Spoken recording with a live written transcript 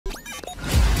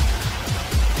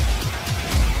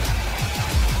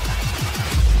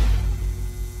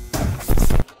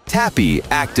Tappy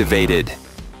activated.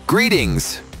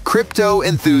 Greetings, crypto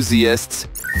enthusiasts,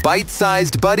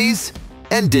 bite-sized buddies,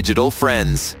 and digital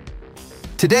friends.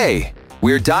 Today,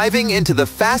 we're diving into the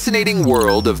fascinating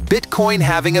world of Bitcoin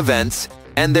halving events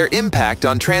and their impact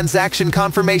on transaction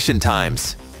confirmation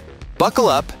times. Buckle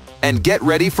up and get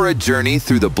ready for a journey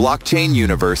through the blockchain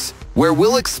universe where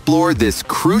we'll explore this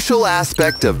crucial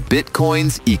aspect of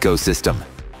Bitcoin's ecosystem.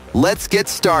 Let's get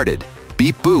started.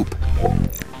 Beep boop.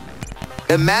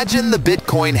 Imagine the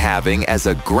Bitcoin halving as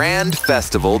a grand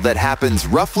festival that happens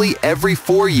roughly every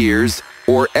 4 years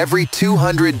or every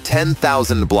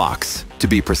 210,000 blocks, to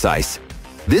be precise.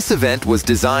 This event was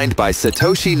designed by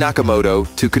Satoshi Nakamoto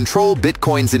to control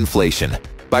Bitcoin's inflation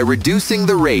by reducing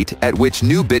the rate at which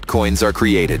new Bitcoins are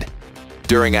created.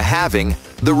 During a halving,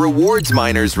 the rewards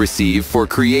miners receive for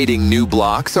creating new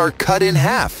blocks are cut in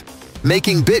half,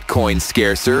 making Bitcoin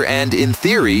scarcer and, in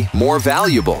theory, more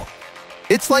valuable.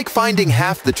 It's like finding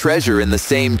half the treasure in the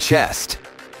same chest.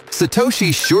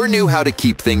 Satoshi sure knew how to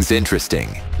keep things interesting.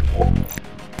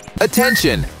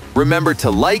 Attention! Remember to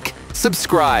like,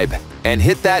 subscribe, and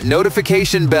hit that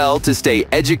notification bell to stay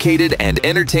educated and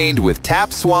entertained with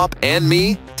TapSwap and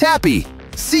me, Tappy.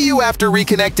 See you after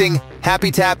reconnecting.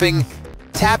 Happy tapping.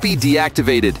 Tappy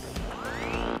deactivated.